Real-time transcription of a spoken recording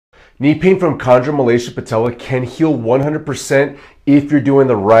Knee pain from chondromalacia patella can heal 100% if you're doing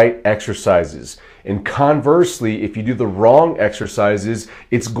the right exercises. And conversely, if you do the wrong exercises,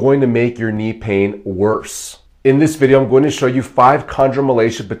 it's going to make your knee pain worse. In this video, I'm going to show you 5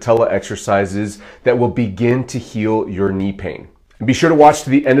 chondromalacia patella exercises that will begin to heal your knee pain. And be sure to watch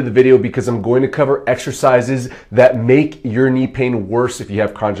to the end of the video because I'm going to cover exercises that make your knee pain worse if you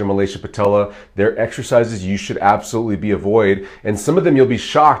have chondromalacia patella. They're exercises you should absolutely avoid. And some of them you'll be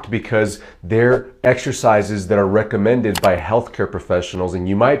shocked because they're exercises that are recommended by healthcare professionals, and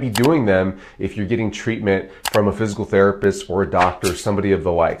you might be doing them if you're getting treatment from a physical therapist or a doctor, somebody of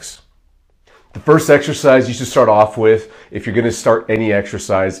the likes. The first exercise you should start off with, if you're going to start any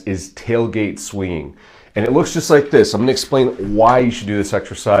exercise, is tailgate swinging. And it looks just like this. I'm going to explain why you should do this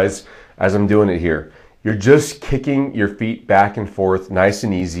exercise as I'm doing it here. You're just kicking your feet back and forth, nice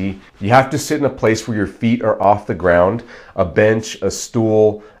and easy. You have to sit in a place where your feet are off the ground, a bench, a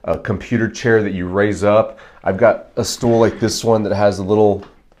stool, a computer chair that you raise up. I've got a stool like this one that has a little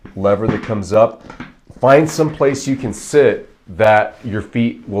lever that comes up. Find some place you can sit that your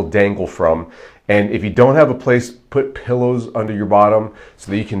feet will dangle from. And if you don't have a place, put pillows under your bottom so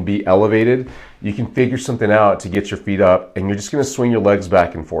that you can be elevated. You can figure something out to get your feet up, and you're just going to swing your legs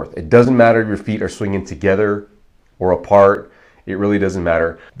back and forth. It doesn't matter if your feet are swinging together or apart. It really doesn't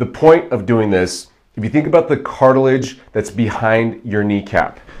matter. The point of doing this, if you think about the cartilage that's behind your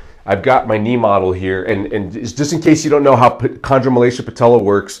kneecap, I've got my knee model here, and just in case you don't know how chondromalacia patella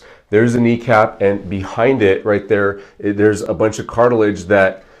works, there's a kneecap, and behind it right there, there's a bunch of cartilage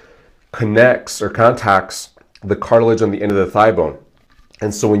that connects or contacts the cartilage on the end of the thigh bone.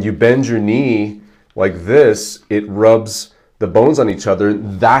 And so when you bend your knee like this, it rubs the bones on each other.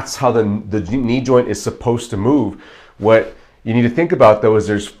 That's how the knee joint is supposed to move. What you need to think about though is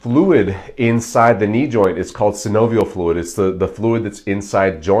there's fluid inside the knee joint. It's called synovial fluid. It's the fluid that's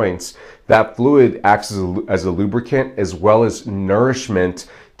inside joints. That fluid acts as a lubricant as well as nourishment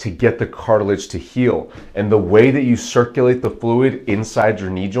to get the cartilage to heal. And the way that you circulate the fluid inside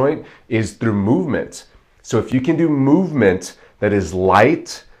your knee joint is through movement. So if you can do movement that is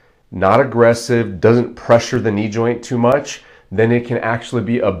light, not aggressive, doesn't pressure the knee joint too much, then it can actually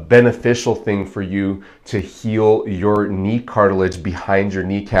be a beneficial thing for you to heal your knee cartilage behind your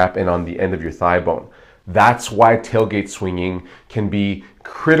kneecap and on the end of your thigh bone. That's why tailgate swinging can be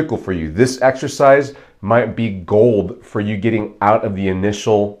critical for you. This exercise might be gold for you getting out of the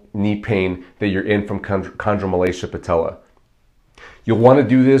initial knee pain that you're in from chondromalacia patella. You'll want to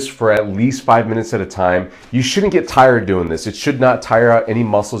do this for at least 5 minutes at a time. You shouldn't get tired doing this. It should not tire out any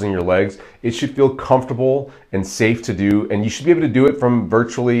muscles in your legs. It should feel comfortable and safe to do, and you should be able to do it from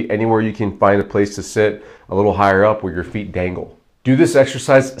virtually anywhere you can find a place to sit a little higher up where your feet dangle. Do this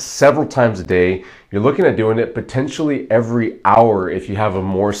exercise several times a day. You're looking at doing it potentially every hour if you have a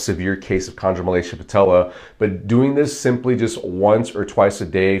more severe case of chondromalacia patella, but doing this simply just once or twice a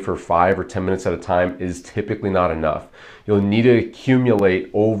day for 5 or 10 minutes at a time is typically not enough. You'll need to accumulate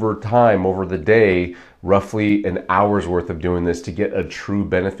over time, over the day, roughly an hour's worth of doing this to get a true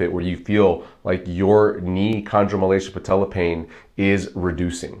benefit where you feel like your knee chondromalacia patella pain is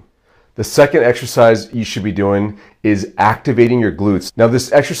reducing. The second exercise you should be doing is activating your glutes. Now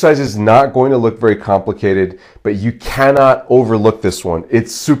this exercise is not going to look very complicated, but you cannot overlook this one.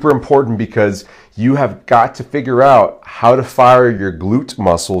 It's super important because you have got to figure out how to fire your glute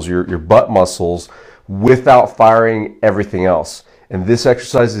muscles, your butt muscles, without firing everything else. And this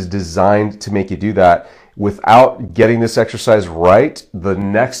exercise is designed to make you do that. Without getting this exercise right, the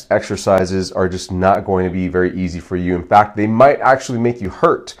next exercises are just not going to be very easy for you. In fact, they might actually make you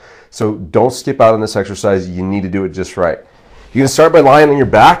hurt. So don't skip out on this exercise. You need to do it just right. You're going to start by lying on your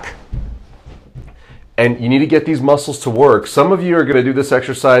back, and you need to get these muscles to work. Some of you are going to do this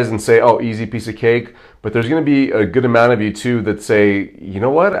exercise and say, oh, easy piece of cake. But there's going to be a good amount of you too that say, you know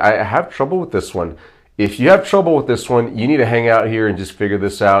what, I have trouble with this one. If you have trouble with this one, you need to hang out here and just figure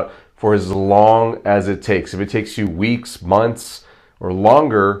this out for as long as it takes. If it takes you weeks, months, or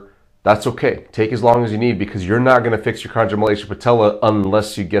longer, that's okay. Take as long as you need because you're not going to fix your chondromalacia patella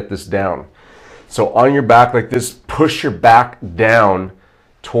unless you get this down. So on your back like this, push your back down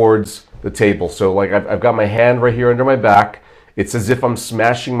towards the table. So like I've got my hand right here under my back. It's as if I'm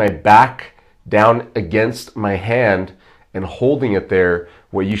smashing my back down against my hand and holding it there.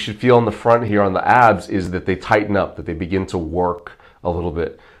 What you should feel in the front here on the abs is that they tighten up, that they begin to work a little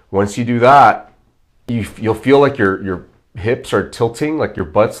bit. Once you do that, you'll feel like your hips are tilting, like your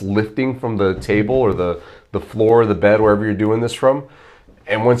butt's lifting from the table or the floor or the bed, wherever you're doing this from.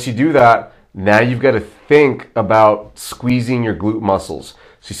 And once you do that, now you've got to think about squeezing your glute muscles.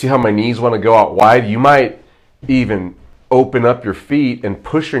 So you see how my knees want to go out wide? You might even open up your feet and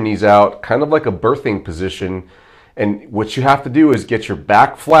push your knees out, kind of like a birthing position. And what you have to do is get your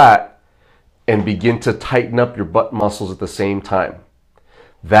back flat and begin to tighten up your butt muscles at the same time.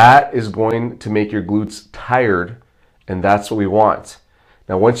 That is going to make your glutes tired, and that's what we want.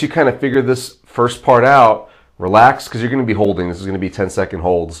 Now, once you kind of figure this first part out, relax, because you're going to be holding. This is going to be 10-second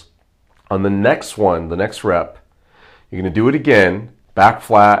holds. On the next one, the next rep, you're going to do it again, back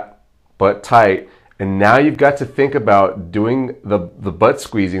flat, butt tight, and now you've got to think about doing the butt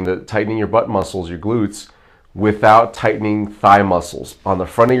squeezing, tightening your butt muscles, your glutes, without tightening thigh muscles on the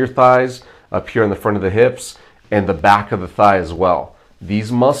front of your thighs, up here on the front of the hips, and the back of the thigh as well.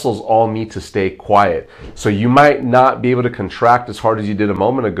 These muscles all need to stay quiet. So you might not be able to contract as hard as you did a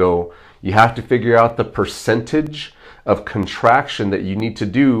moment ago. You have to figure out the percentage of contraction that you need to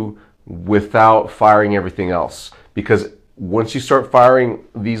do without firing everything else. Because once you start firing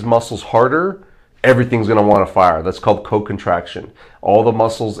these muscles harder, everything's going to want to fire. That's called co-contraction. All the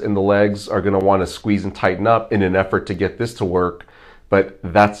muscles in the legs are going to want to squeeze and tighten up in an effort to get this to work, but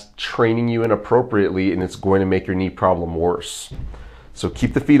that's training you inappropriately, and it's going to make your knee problem worse. So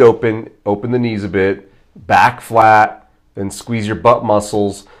keep the feet open the knees a bit, back flat, then squeeze your butt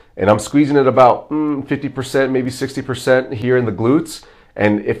muscles. And I'm squeezing it about 50%, maybe 60% here in the glutes.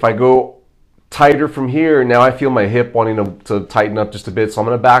 And if I go tighter from here, now I feel my hip wanting to tighten up just a bit. So I'm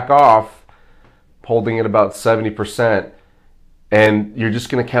going to back off, holding it about 70%. And you're just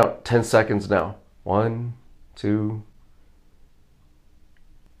going to count 10 seconds now. 1, 2,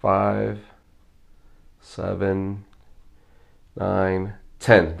 5, 7, 9,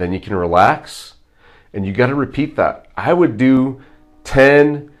 10. Then you can relax, and you got to repeat that. I would do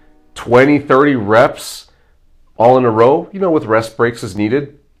 10, 20, 30 reps all in a row, with rest breaks as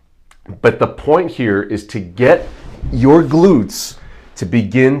needed. But the point here is to get your glutes to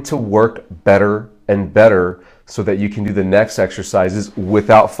begin to work better and better so that you can do the next exercises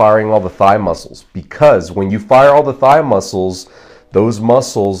without firing all the thigh muscles. Because when you fire all the thigh muscles, those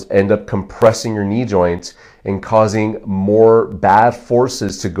muscles end up compressing your knee joint and causing more bad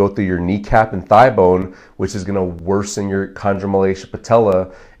forces to go through your kneecap and thigh bone, which is going to worsen your chondromalacia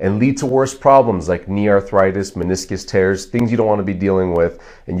patella and lead to worse problems like knee arthritis, meniscus tears, things you don't want to be dealing with,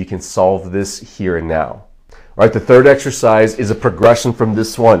 and you can solve this here and now. All right, the third exercise is a progression from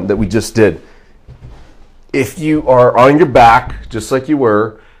this one that we just did. If you are on your back, just like you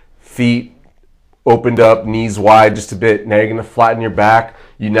were, feet opened up, knees wide just a bit, now you're going to flatten your back.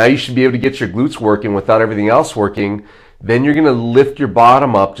 Now you should be able to get your glutes working without everything else working. Then you're going to lift your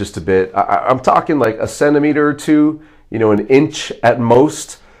bottom up just a bit. I'm talking like a centimeter or two, an inch at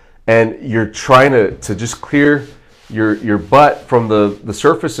most. And you're trying to just clear your butt from the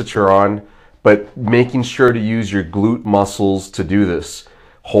surface that you're on, but making sure to use your glute muscles to do this.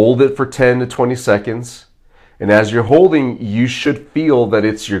 Hold it for 10 to 20 seconds. And as you're holding, you should feel that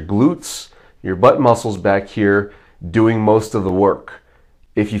it's your glutes, your butt muscles back here, doing most of the work.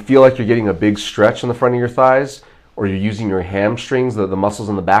 If you feel like you're getting a big stretch on the front of your thighs, or you're using your hamstrings, the muscles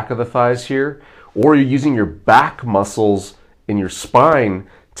on the back of the thighs here, or you're using your back muscles in your spine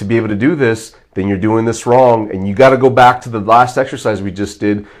to be able to do this, then you're doing this wrong. And you got to go back to the last exercise we just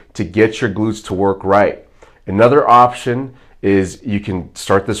did to get your glutes to work right. Another option is you can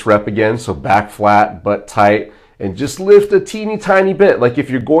start this rep again, so back flat, butt tight, and just lift a teeny tiny bit. Like if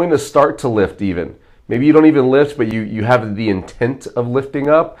you're going to start to lift even. Maybe you don't even lift, but you have the intent of lifting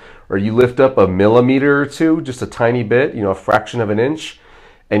up, or you lift up a millimeter or two, just a tiny bit, a fraction of an inch,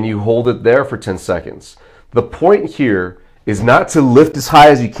 and you hold it there for 10 seconds. The point here is not to lift as high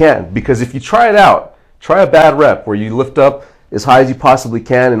as you can, because if you try it out, try a bad rep where you lift up as high as you possibly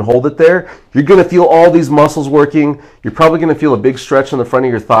can and hold it there, you're going to feel all these muscles working. You're probably going to feel a big stretch on the front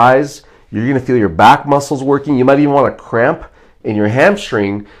of your thighs. You're going to feel your back muscles working. You might even want to cramp in your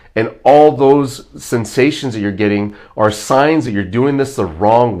hamstring, and all those sensations that you're getting are signs that you're doing this the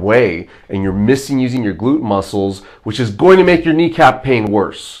wrong way and you're missing using your glute muscles, which is going to make your kneecap pain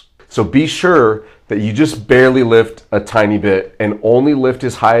worse. So be sure that you just barely lift a tiny bit and only lift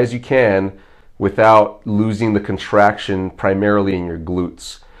as high as you can without losing the contraction primarily in your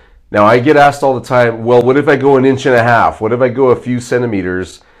glutes. Now, I get asked all the time, well, what if I go 1.5 inches? What if I go a few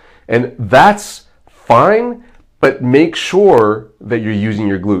centimeters? And that's fine, but make sure that you're using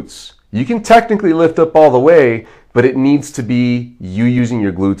your glutes. You can technically lift up all the way, but it needs to be you using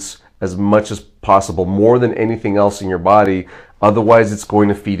your glutes as much as possible, more than anything else in your body. Otherwise, it's going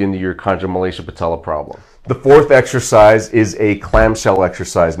to feed into your chondromalacia patella problem. The fourth exercise is a clamshell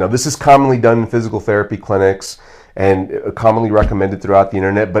exercise. Now, this is commonly done in physical therapy clinics and commonly recommended throughout the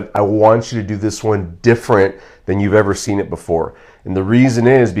internet, but I want you to do this one different than you've ever seen it before. And the reason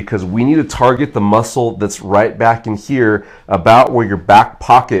is because we need to target the muscle that's right back in here, about where your back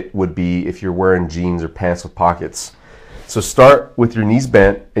pocket would be if you're wearing jeans or pants with pockets. So start with your knees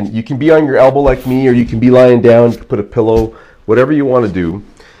bent, and you can be on your elbow like me, or you can be lying down, you can put a pillow, whatever you want to do.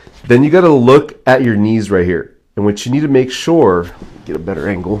 Then you got to look at your knees right here. And what you need to make sure, get a better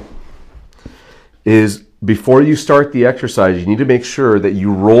angle, is before you start the exercise, you need to make sure that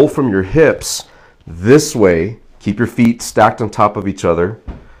you roll from your hips this way. Keep your feet stacked on top of each other,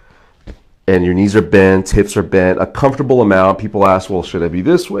 and your knees are bent, hips are bent, a comfortable amount. People ask, well, should I be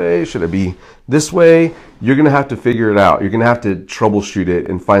this way? Should I be this way? You're going to have to figure it out. You're going to have to troubleshoot it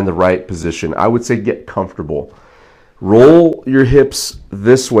and find the right position. I would say get comfortable. Roll your hips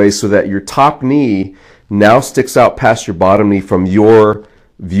this way so that your top knee now sticks out past your bottom knee from your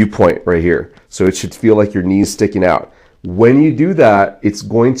viewpoint right here. So it should feel like your knee's sticking out. When you do that, it's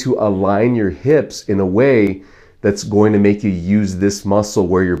going to align your hips in a way that's going to make you use this muscle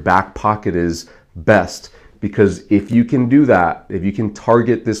where your back pocket is best. Because if you can do that, if you can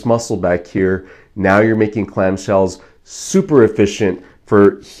target this muscle back here, now you're making clamshells super efficient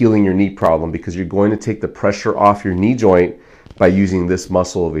for healing your knee problem, because you're going to take the pressure off your knee joint by using this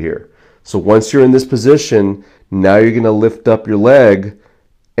muscle over here. So once you're in this position, now you're going to lift up your leg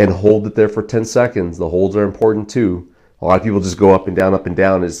and hold it there for 10 seconds. The holds are important too. A lot of people just go up and down, up and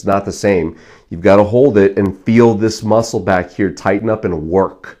down. It's not the same. You've got to hold it and feel this muscle back here tighten up and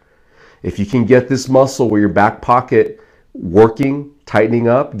work. If you can get this muscle where your back pocket working, tightening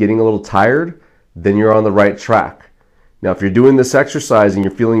up, getting a little tired, then you're on the right track. Now, if you're doing this exercise and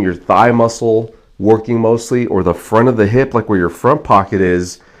you're feeling your thigh muscle working mostly, or the front of the hip, like where your front pocket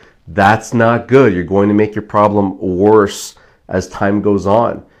is, that's not good. You're going to make your problem worse as time goes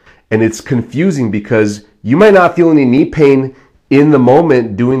on. And it's confusing because you might not feel any knee pain in the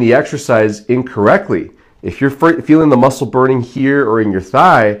moment doing the exercise incorrectly. If you're feeling the muscle burning here or in your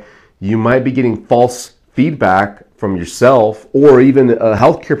thigh, you might be getting false feedback from yourself, or even a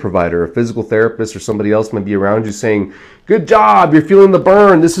healthcare provider, a physical therapist, or somebody else might be around you saying, good job, you're feeling the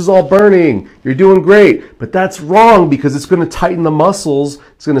burn, this is all burning, you're doing great. But that's wrong, because it's going to tighten the muscles,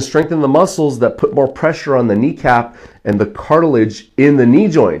 it's going to strengthen the muscles that put more pressure on the kneecap and the cartilage in the knee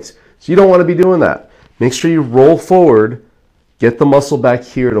joints. So you don't want to be doing that. Make sure you roll forward, get the muscle back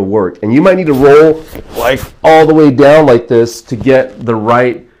here to work. And you might need to roll like all the way down like this to get the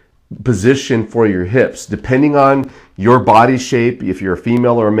right position for your hips. Depending on your body shape, if you're a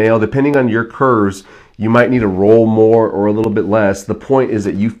female or a male, depending on your curves, you might need to roll more or a little bit less. The point is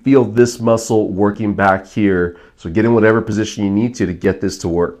that you feel this muscle working back here. So get in whatever position you need to get this to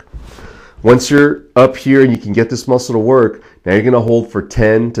work. Once you're up here and you can get this muscle to work, now you're going to hold for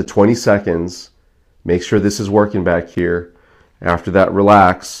 10 to 20 seconds. Make sure this is working back here. After that,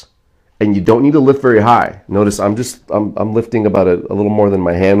 relax. And you don't need to lift very high. Notice I'm lifting about a little more than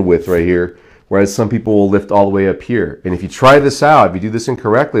my hand width right here, whereas some people will lift all the way up here. And if you try this out, if you do this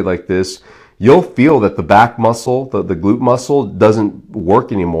incorrectly like this, you'll feel that the back muscle, the glute muscle, doesn't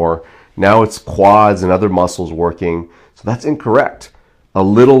work anymore. Now it's quads and other muscles working. So that's incorrect. A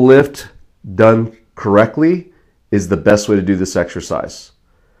little lift done correctly is the best way to do this exercise.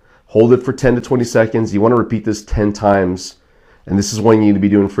 Hold it for 10 to 20 seconds. You want to repeat this 10 times. And this is one you need to be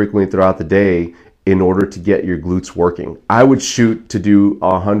doing frequently throughout the day in order to get your glutes working. I would shoot to do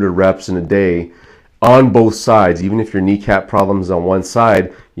 100 reps in a day on both sides. Even if your kneecap problem is on one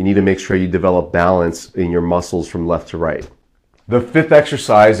side, you need to make sure you develop balance in your muscles from left to right. The fifth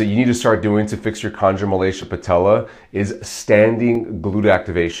exercise that you need to start doing to fix your Chondromalacia Patella is standing glute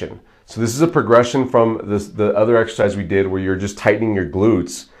activation. So this is a progression from the other exercise we did where you're just tightening your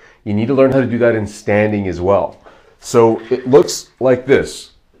glutes. You need to learn how to do that in standing as well. So it looks like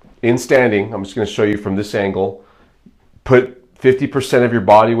this. In standing, I'm just going to show you from this angle. Put 50% of your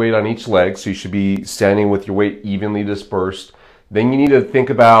body weight on each leg, so you should be standing with your weight evenly dispersed. Then you need to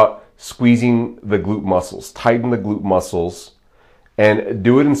think about squeezing the glute muscles, tighten the glute muscles, and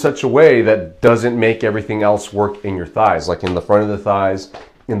do it in such a way that doesn't make everything else work in your thighs, like in the front of the thighs,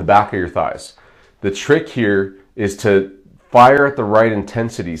 in the back of your thighs. The trick here is to fire at the right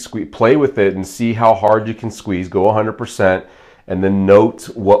intensity. Play with it and see how hard you can squeeze. Go 100%, and then note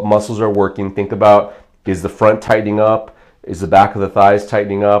what muscles are working. Think about, is the front tightening up? Is the back of the thighs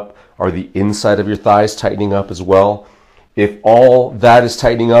tightening up? Are the inside of your thighs tightening up as well? If all that is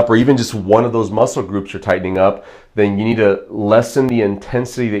tightening up, or even just one of those muscle groups are tightening up, then you need to lessen the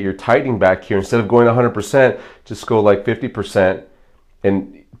intensity that you're tightening back here. Instead of going 100%, just go like 50%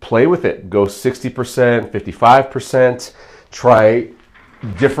 and play with it. Go 60%, 55%. Try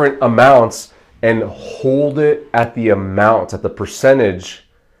different amounts and hold it at the amount, at the percentage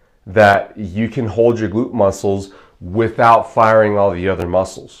that you can hold your glute muscles without firing all the other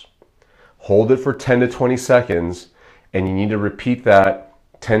muscles. Hold it for 10 to 20 seconds, and you need to repeat that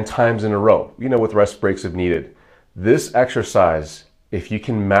 10 times in a row, with rest breaks if needed. This exercise, if you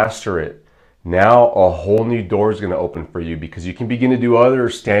can master it, now a whole new door is going to open for you, because you can begin to do other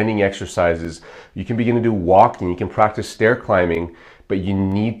standing exercises. You can begin to do walking. You can practice stair climbing, but you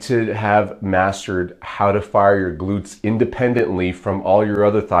need to have mastered how to fire your glutes independently from all your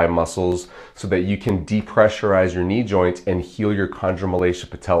other thigh muscles so that you can depressurize your knee joints and heal your chondromalacia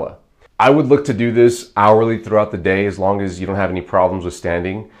patella. I would look to do this hourly throughout the day, as long as you don't have any problems with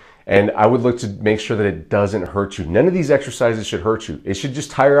standing. And I would look to make sure that it doesn't hurt you. None of these exercises should hurt you. It should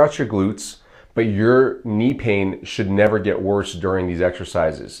just tire out your glutes, but your knee pain should never get worse during these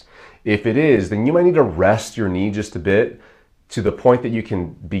exercises. If it is, then you might need to rest your knee just a bit to the point that you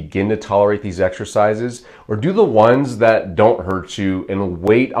can begin to tolerate these exercises, or do the ones that don't hurt you and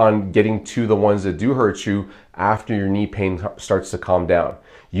wait on getting to the ones that do hurt you after your knee pain starts to calm down.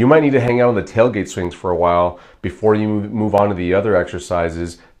 You might need to hang out on the tailgate swings for a while before you move on to the other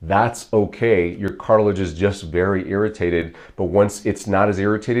exercises. That's okay. Your cartilage is just very irritated, but once it's not as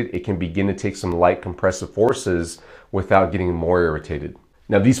irritated, it can begin to take some light compressive forces without getting more irritated.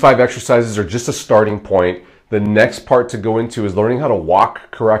 Now, these 5 exercises are just a starting point. The next part to go into is learning how to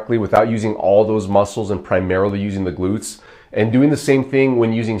walk correctly without using all those muscles and primarily using the glutes, and doing the same thing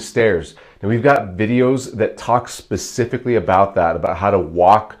when using stairs. Now, we've got videos that talk specifically about that, about how to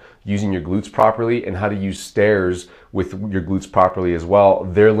walk using your glutes properly and how to use stairs with your glutes properly as well.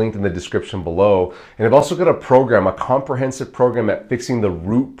 They're linked in the description below. And I've also got a program, a comprehensive program at fixing the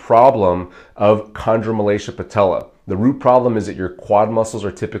root problem of chondromalacia patella. The root problem is that your quad muscles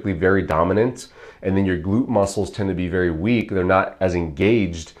are typically very dominant, and then your glute muscles tend to be very weak. They're not as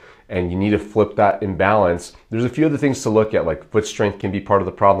engaged, and you need to flip that imbalance. There's a few other things to look at, like foot strength can be part of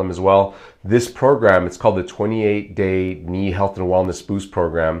the problem as well. This program, it's called the 28-Day Knee Health and Wellness Boost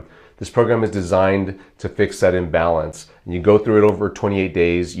Program. This program is designed to fix that imbalance. And you go through it over 28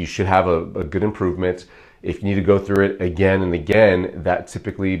 days, you should have a good improvement. If you need to go through it again and again, that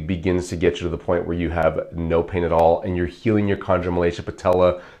typically begins to get you to the point where you have no pain at all and you're healing your chondromalacia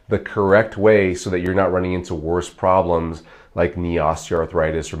patella the correct way so that you're not running into worse problems like knee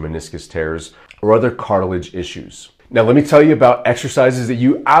osteoarthritis or meniscus tears or other cartilage issues. Now, let me tell you about exercises that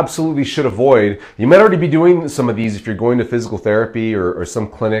you absolutely should avoid. You might already be doing some of these if you're going to physical therapy or some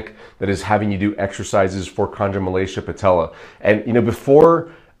clinic that is having you do exercises for chondromalacia patella. And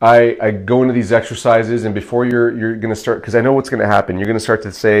before I go into these exercises, and before you're going to start, because I know what's going to happen, you're going to start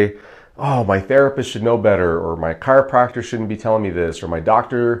to say, oh, my therapist should know better, or my chiropractor shouldn't be telling me this, or my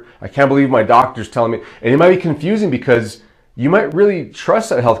doctor, I can't believe my doctor's telling me. And it might be confusing because you might really trust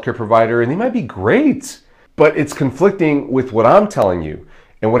that healthcare provider and they might be great, but it's conflicting with what I'm telling you.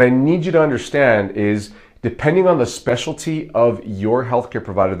 And what I need you to understand is, depending on the specialty of your healthcare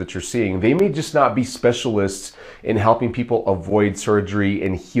provider that you're seeing, they may just not be specialists in helping people avoid surgery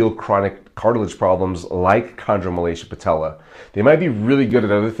and heal chronic cartilage problems like chondromalacia patella. They might be really good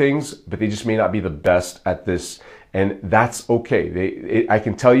at other things, but they just may not be the best at this. And that's okay. I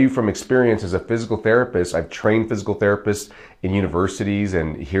can tell you from experience as a physical therapist, I've trained physical therapists in universities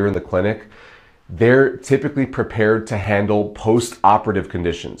and here in the clinic. They're typically prepared to handle post-operative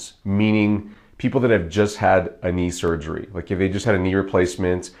conditions, meaning people that have just had a knee surgery. Like if they just had a knee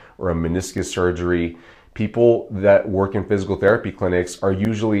replacement or a meniscus surgery, people that work in physical therapy clinics are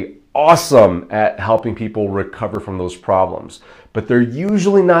usually awesome at helping people recover from those problems. But they're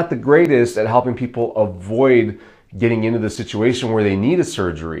usually not the greatest at helping people avoid getting into the situation where they need a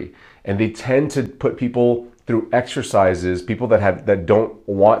surgery. And they tend to put people through exercises, people that don't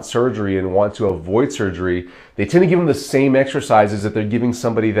want surgery and want to avoid surgery, they tend to give them the same exercises that they're giving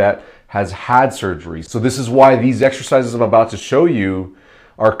somebody that has had surgery. So this is why these exercises I'm about to show you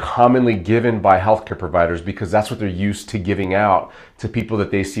are commonly given by healthcare providers, because that's what they're used to giving out to people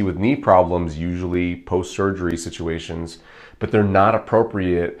that they see with knee problems, usually post-surgery situations. But they're not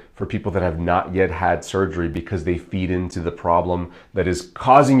appropriate for people that have not yet had surgery because they feed into the problem that is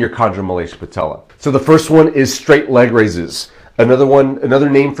causing your chondromalacia patella. So the first one is straight leg raises. Another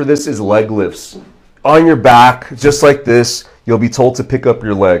name for this is leg lifts. On your back, just like this, you'll be told to pick up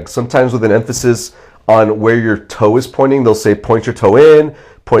your leg. Sometimes with an emphasis on where your toe is pointing, they'll say point your toe in,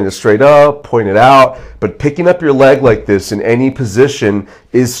 point it straight up, point it out. But picking up your leg like this in any position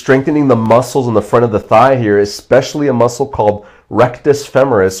is strengthening the muscles in the front of the thigh here, especially a muscle called rectus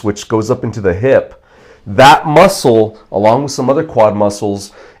femoris, which goes up into the hip. That muscle, along with some other quad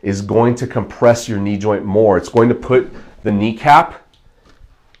muscles, is going to compress your knee joint more. It's going to put the kneecap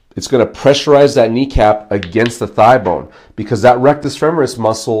it's going to pressurize that kneecap against the thigh bone, because that rectus femoris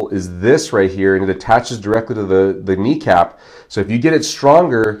muscle is this right here, and it attaches directly to the kneecap. So if you get it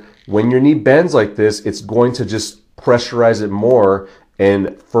stronger, when your knee bends like this, it's going to just pressurize it more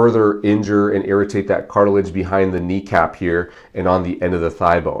and further injure and irritate that cartilage behind the kneecap here and on the end of the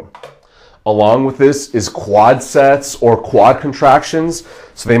thigh bone. Along with this is quad sets or quad contractions.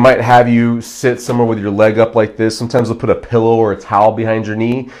 So they might have you sit somewhere with your leg up like this. Sometimes they'll put a pillow or a towel behind your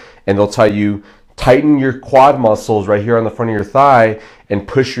knee, and they'll tell you, tighten your quad muscles right here on the front of your thigh and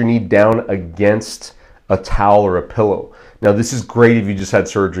push your knee down against a towel or a pillow. Now this is great if you just had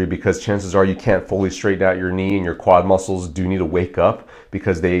surgery, because chances are you can't fully straighten out your knee, and your quad muscles do need to wake up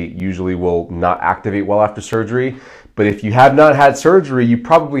because they usually will not activate well after surgery. But if you have not had surgery, you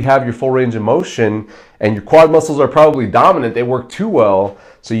probably have your full range of motion, and your quad muscles are probably dominant. They work too well,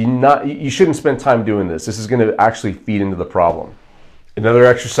 so you shouldn't spend time doing this. This is going to actually feed into the problem. Another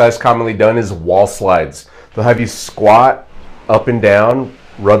exercise commonly done is wall slides. They'll have you squat up and down,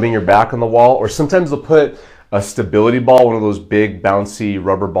 rubbing your back on the wall, or sometimes they'll put a stability ball, one of those big bouncy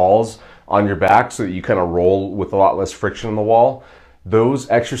rubber balls, on your back so that you kind of roll with a lot less friction on the wall. Those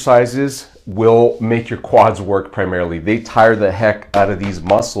exercises will make your quads work primarily. They tire the heck out of these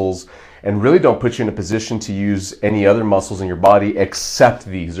muscles and really don't put you in a position to use any other muscles in your body except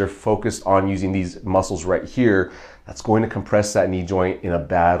these. They're focused on using these muscles right here. That's going to compress that knee joint in a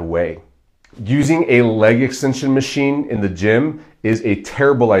bad way. Using a leg extension machine in the gym is a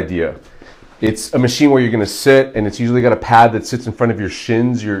terrible idea. It's a machine where you're going to sit, and it's usually got a pad that sits in front of your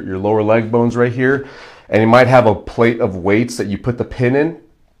shins, your lower leg bones right here. And you might have a plate of weights that you put the pin in.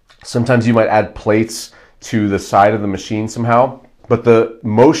 Sometimes you might add plates to the side of the machine somehow. But the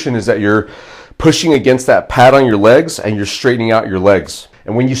motion is that you're pushing against that pad on your legs, and you're straightening out your legs.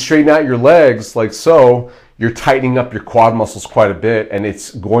 And when you straighten out your legs like so, you're tightening up your quad muscles quite a bit, and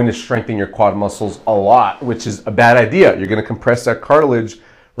it's going to strengthen your quad muscles a lot, which is a bad idea. You're going to compress that cartilage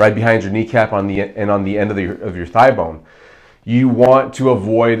right behind your kneecap on the end of your thigh bone. You want to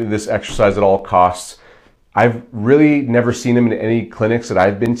avoid this exercise at all costs. I've really never seen them in any clinics that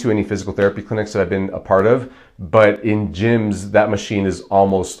I've been to, any physical therapy clinics that I've been a part of, but in gyms, that machine is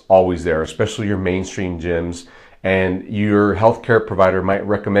almost always there, especially your mainstream gyms, and your healthcare provider might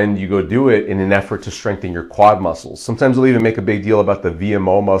recommend you go do it in an effort to strengthen your quad muscles. Sometimes they'll even make a big deal about the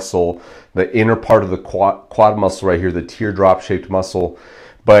VMO muscle, the inner part of the quad muscle right here, the teardrop shaped muscle.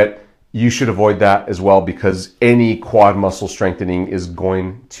 But you should avoid that as well, because any quad muscle strengthening is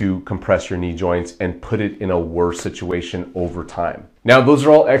going to compress your knee joints and put it in a worse situation over time. Now, those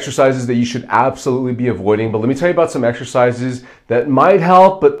are all exercises that you should absolutely be avoiding, but let me tell you about some exercises that might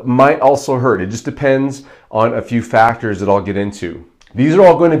help but might also hurt. It just depends on a few factors that I'll get into. These are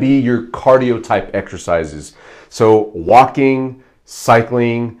all going to be your cardio type exercises. So walking,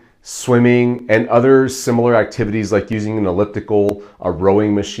 cycling, swimming, and other similar activities like using an elliptical, a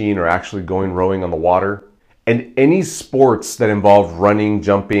rowing machine, or actually going rowing on the water. And any sports that involve running,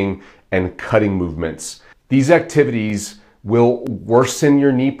 jumping, and cutting movements. These activities will worsen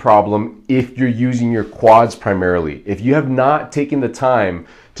your knee problem if you're using your quads primarily. If you have not taken the time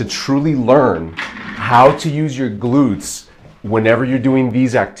to truly learn how to use your glutes whenever you're doing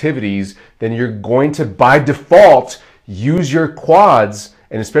these activities, then you're going to, by default, use your quads.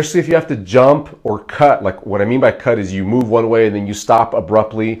 And especially if you have to jump or cut, like what I mean by cut is you move one way and then you stop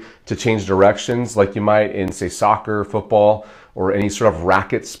abruptly to change directions, like you might in, say, soccer, football, or any sort of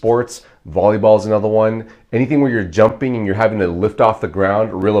racket sports. Volleyball is another one. Anything where you're jumping and you're having to lift off the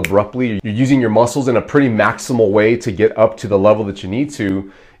ground real abruptly, you're using your muscles in a pretty maximal way to get up to the level that you need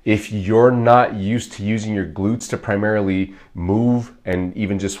to. If you're not used to using your glutes to primarily move and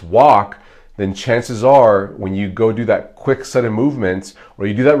even just walk, then chances are when you go do that quick set of movements, or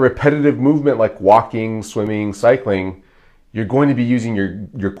you do that repetitive movement like walking, swimming, cycling, you're going to be using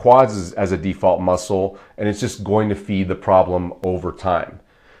your quads as a default muscle, and it's just going to feed the problem over time.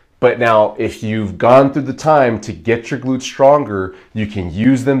 But now, if you've gone through the time to get your glutes stronger, you can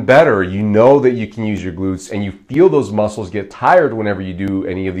use them better, you know that you can use your glutes, and you feel those muscles get tired whenever you do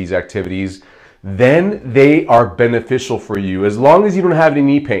any of these activities, then they are beneficial for you as long as you don't have any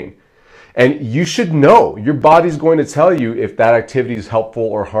knee pain. And you should know, your body's going to tell you if that activity is helpful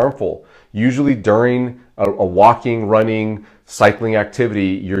or harmful. Usually during a walking, running, cycling activity,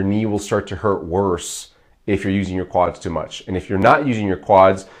 your knee will start to hurt worse if you're using your quads too much. And if you're not using your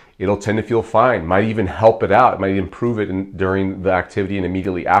quads, it'll tend to feel fine, might even help it out, it might improve it during the activity and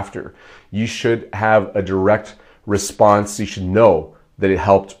immediately after. You should have a direct response. You should know that it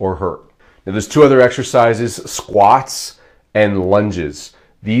helped or hurt. Now there's two other exercises, squats and lunges.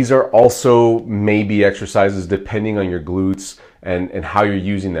 These are also maybe exercises depending on your glutes and how you're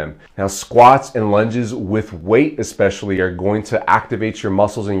using them. Now, squats and lunges with weight especially are going to activate your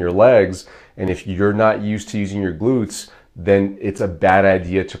muscles in your legs, and if you're not used to using your glutes, then it's a bad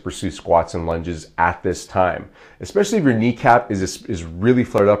idea to pursue squats and lunges at this time. Especially if your kneecap is really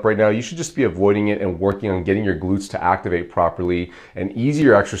flared up right now, you should just be avoiding it and working on getting your glutes to activate properly and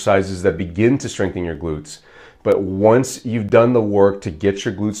easier exercises that begin to strengthen your glutes. But once you've done the work to get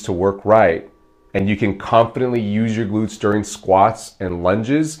your glutes to work right, and you can confidently use your glutes during squats and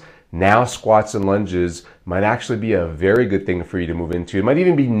lunges, now squats and lunges might actually be a very good thing for you to move into. It might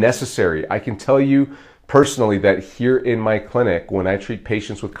even be necessary. I can tell you personally that here in my clinic, when I treat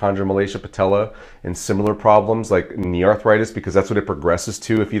patients with chondromalacia patella and similar problems like knee arthritis, because that's what it progresses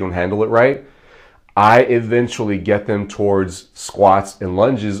to if you don't handle it right, I eventually get them towards squats and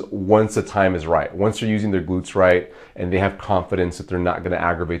lunges once the time is right. Once they're using their glutes right and they have confidence that they're not going to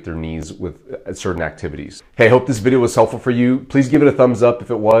aggravate their knees with certain activities. Hey, I hope this video was helpful for you. Please give it a thumbs up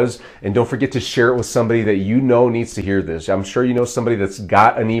if it was, and don't forget to share it with somebody that you know needs to hear this. I'm sure you know somebody that's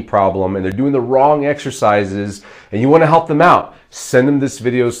got a knee problem and they're doing the wrong exercises and you want to help them out. Send them this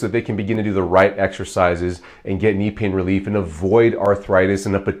video so that they can begin to do the right exercises and get knee pain relief and avoid arthritis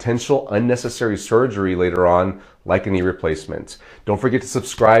and a potential unnecessary surgery later on, like a knee replacement. Don't forget to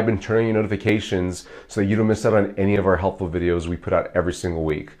subscribe and turn on your notifications so that you don't miss out on any of our helpful videos we put out every single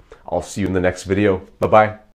week. I'll see you in the next video. Bye-bye.